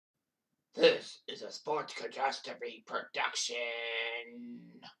This is a Sports Catastrophe production.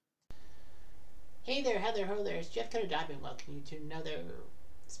 Hey there, Heather, ho there. It's Jeff Cutastrophe welcoming you to another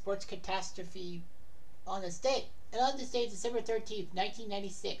Sports Catastrophe on this day. And on this day, December 13th,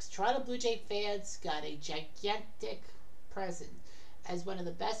 1996, Toronto Blue Jay fans got a gigantic present as one of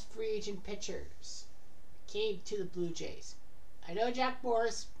the best free agent pitchers came to the Blue Jays. I know Jack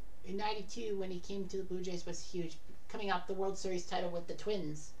Morris in 92 when he came to the Blue Jays was huge, coming off the World Series title with the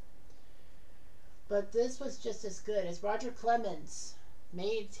Twins. But this was just as good as Roger Clemens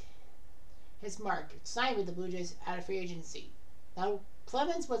made his mark, signed with the Blue Jays out of free agency. Now,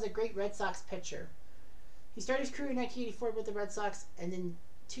 Clemens was a great Red Sox pitcher. He started his career in 1984 with the Red Sox, and then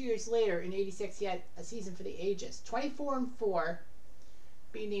 2 years later, in '86, he had a season for the ages. 24-4,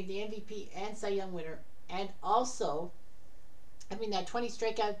 being named the MVP and Cy Young winner, and also having that 20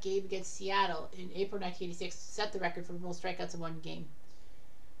 strikeout game against Seattle in April 1986 set the record for most strikeouts in one game.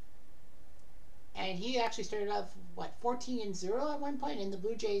 And he actually started off, 14-0 at one point, and the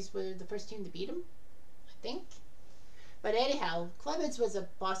Blue Jays were the first team to beat him, I think. But anyhow, Clemens was a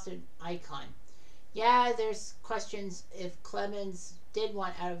Boston icon. Yeah, there's questions if Clemens did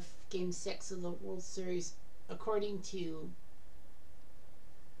want out of Game 6 of the World Series. According to,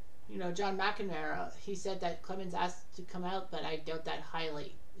 John McNamee, he said that Clemens asked to come out, but I doubt that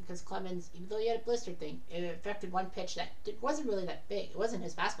highly. Because Clemens, even though he had a blister thing, it affected one pitch that wasn't really that big. It wasn't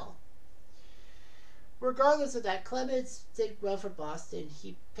his fastball. Regardless of that, Clemens did well for Boston.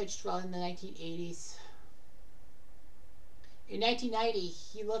 He pitched well in the 1980s. In 1990,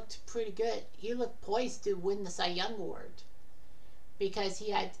 he looked pretty good. He looked poised to win the Cy Young Award because he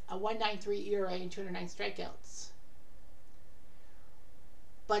had a 1.93 ERA and 209 strikeouts.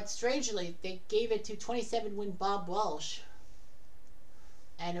 But strangely, they gave it to 27-win Bob Walsh,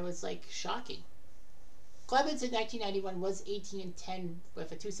 and it was shocking. Clemens in 1991 was 18-10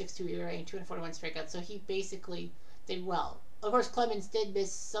 with a 2.62 ERA and 241 strikeouts, so he basically did well. Of course, Clemens did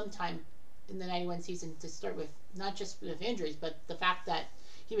miss some time in the 91 season to start with, not just with injuries, but the fact that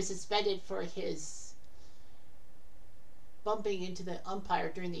he was suspended for his bumping into the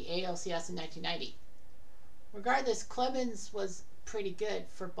umpire during the ALCS in 1990. Regardless, Clemens was pretty good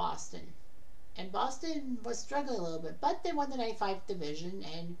for Boston. And Boston was struggling a little bit, but they won the 95 division,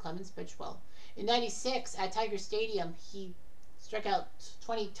 and Clemens pitched well. In 96, at Tiger Stadium, he struck out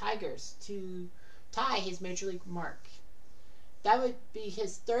 20 Tigers to tie his Major League mark. That would be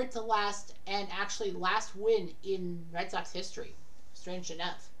his third to last and actually last win in Red Sox history, strange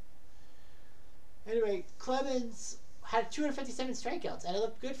enough. Anyway, Clemens had 257 strikeouts, and it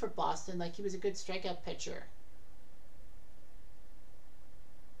looked good for Boston, like he was a good strikeout pitcher.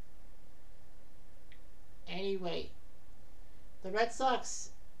 Anyway, the Red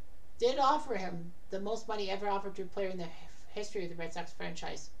Sox did offer him the most money ever offered to a player in the history of the Red Sox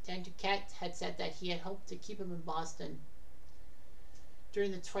franchise. Dan Duquette had said that he had hoped to keep him in Boston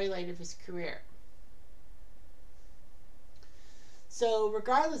during the twilight of his career. So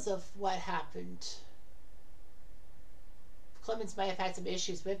regardless of what happened, Clemens might have had some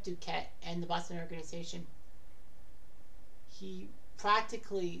issues with Duquette and the Boston organization. He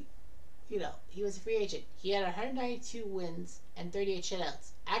practically, he was a free agent. He had 192 wins and 38 shutouts.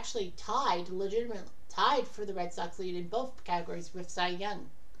 Actually legitimately tied for the Red Sox lead in both categories with Cy Young.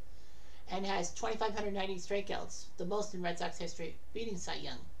 And has 2,590 strikeouts, the most in Red Sox history, beating Cy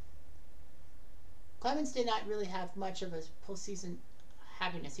Young. Clemens did not really have much of a postseason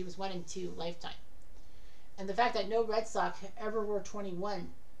happiness. He was 1-2 lifetime. And the fact that no Red Sox ever wore 21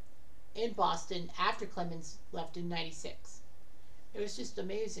 in Boston after Clemens left in 96. It was just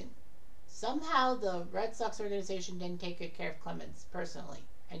amazing. Somehow the Red Sox organization didn't take good care of Clemens personally.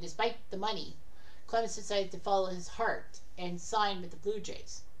 And despite the money, Clemens decided to follow his heart and sign with the Blue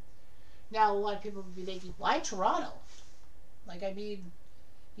Jays. Now, a lot of people would be thinking, why Toronto?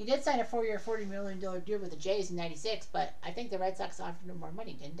 He did sign a 4-year, $40 million deal with the Jays in 96, but I think the Red Sox offered him more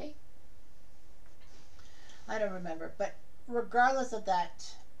money, didn't they? I don't remember. But regardless of that,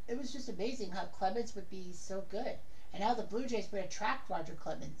 it was just amazing how Clemens would be so good and how the Blue Jays would attract Roger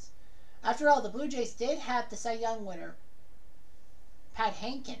Clemens. After all, the Blue Jays did have the Cy Young winner, Pat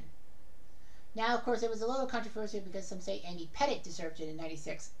Henkin. Now, of course, it was a little controversial because some say Andy Pettitte deserved it in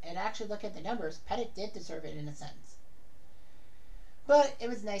 96. And actually, look at the numbers. Pettitte did deserve it in a sense. But it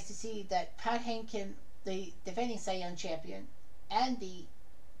was nice to see that Pat Henkin, the defending Cy Young champion, and the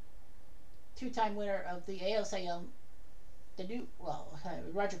two-time winner of the AL Cy Young,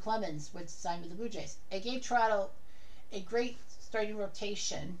 Roger Clemens, would sign with the Blue Jays. It gave Toronto a great starting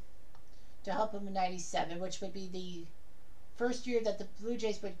rotation to help him in 97, which would be the first year that the Blue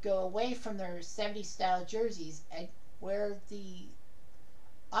Jays would go away from their 70s style jerseys and wear the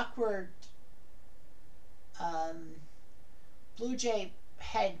awkward Blue Jay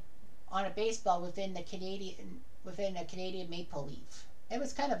head on a baseball within a Canadian maple leaf. It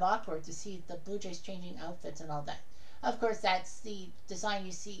was kind of awkward to see the Blue Jays changing outfits and all that. Of course, that's the design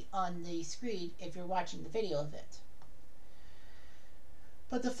you see on the screen if you're watching the video of it.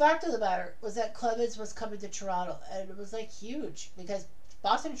 But the fact of the matter was that Clemens was coming to Toronto, and it was like huge because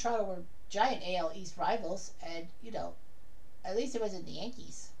Boston and Toronto were giant AL East rivals, and at least it wasn't the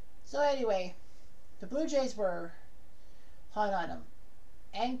Yankees. So anyway, the Blue Jays were hot on him,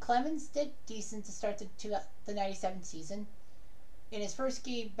 and Clemens did decent to start the 97 season. In his first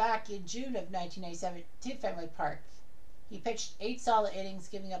game back in June of 1997 to Fenway Park, he pitched 8 solid innings,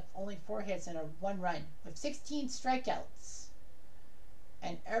 giving up only 4 hits and 1 run, with 16 strikeouts.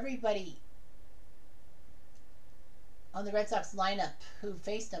 And everybody on the Red Sox lineup who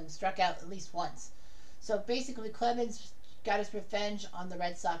faced him struck out at least once. So basically, Clemens got his revenge on the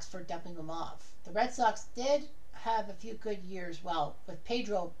Red Sox for dumping him off. The Red Sox did have a few good years, well, with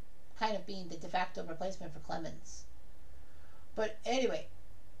Pedro kind of being the de facto replacement for Clemens. But anyway,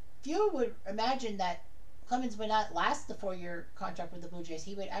 few would imagine that Clemens would not last the 4-year contract with the Blue Jays.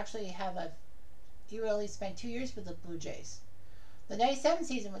 He would only spend 2 years with the Blue Jays. The 97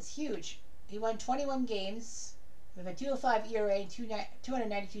 season was huge. He won 21 games with a 2.05 ERA and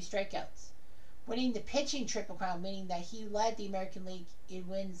 292 strikeouts, winning the pitching Triple Crown, meaning that he led the American League in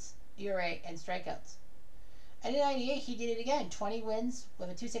wins, ERA, and strikeouts. And in 98, he did it again, 20 wins with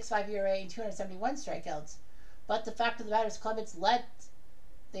a 2.65 ERA and 271 strikeouts. But the fact of the matter is Clemens led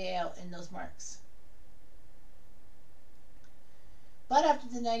the AL in those marks. But after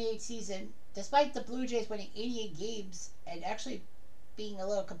the 98 season, despite the Blue Jays winning 88 games and actually being a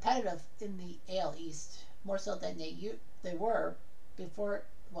little competitive in the AL East, more so than they were before,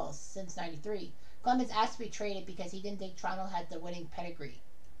 well, since 93, Clemens asked to be traded because he didn't think Toronto had the winning pedigree.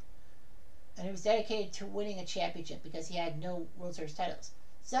 And he was dedicated to winning a championship because he had no World Series titles.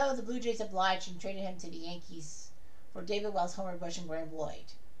 So the Blue Jays obliged and traded him to the Yankees for David Wells, Homer Bush, and Graham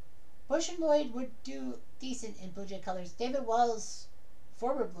Lloyd. Bush and Lloyd would do decent in Blue Jay colors. David Wells,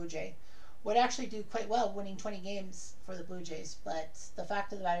 former Blue Jay, would actually do quite well, winning 20 games for the Blue Jays. But the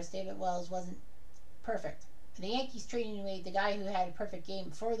fact of the matter is David Wells wasn't perfect. And the Yankees trading away the guy who had a perfect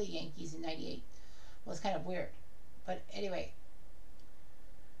game for the Yankees in 98 was kind of weird. But anyway,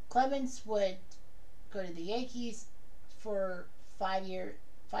 Clemens would go to the Yankees for 5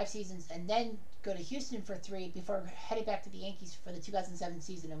 seasons, and then go to Houston for 3 before heading back to the Yankees for the 2007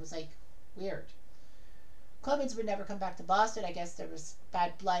 season. It was like weird. Clemens would never come back to Boston. I guess there was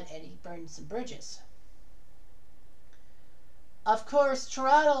bad blood and he burned some bridges. Of course,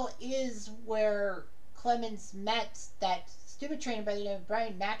 Toronto is where Clemens met that stupid trainer by the name of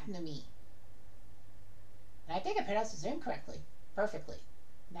Brian McNamee. And I think I pronounced his name correctly. Perfectly.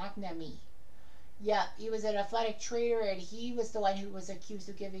 McNamee. Yeah, he was an athletic trainer, and he was the one who was accused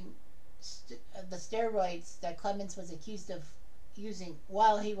of giving the steroids that Clemens was accused of using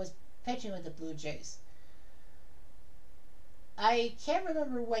while he was pitching with the Blue Jays. I can't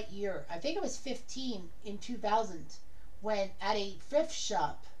remember what year. I think it was 15 in 2000 when at a thrift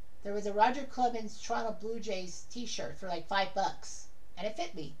shop there was a Roger Clemens Toronto Blue Jays t-shirt for like $5, and it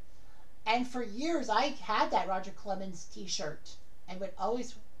fit me. And for years I had that Roger Clemens t-shirt and would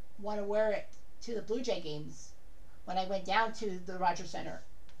always want to wear it to the Blue Jay games when I went down to the Rogers Center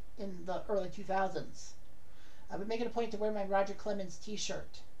in the early 2000s. I would make it a point to wear my Roger Clemens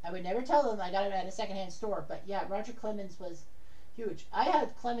t-shirt. I would never tell them I got it at a secondhand store, but yeah, Roger Clemens was huge. I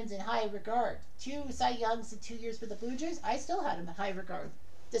had Clemens in high regard. 2 Cy Youngs in 2 years with the Blue Jays, I still had him in high regard,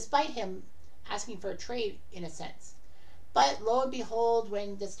 despite him asking for a trade in a sense. But lo and behold,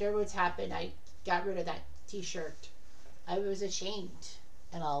 when the steroids happened, I got rid of that t-shirt. I was ashamed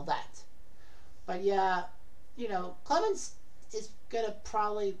and all that. But yeah, Clemens is going to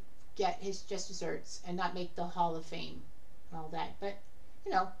probably get his just desserts and not make the Hall of Fame and all that. But,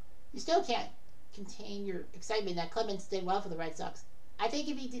 you still can't contain your excitement that Clemens did well for the Red Sox. I think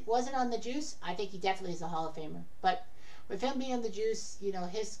if he wasn't on the juice, I think he definitely is a Hall of Famer. But with him being on the juice,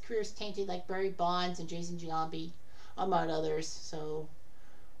 his career's tainted like Barry Bonds and Jason Giambi, among others. So,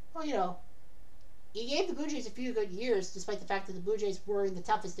 well, he gave the Blue Jays a few good years, despite the fact that the Blue Jays were in the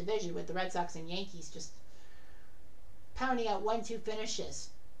toughest division with the Red Sox and Yankees just pounding out 1-2 finishes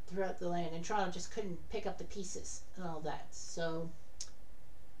throughout the land, and Toronto just couldn't pick up the pieces and all that. So,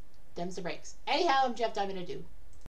 them's the breaks. Anyhow, I'm Jeff Diamond Ado.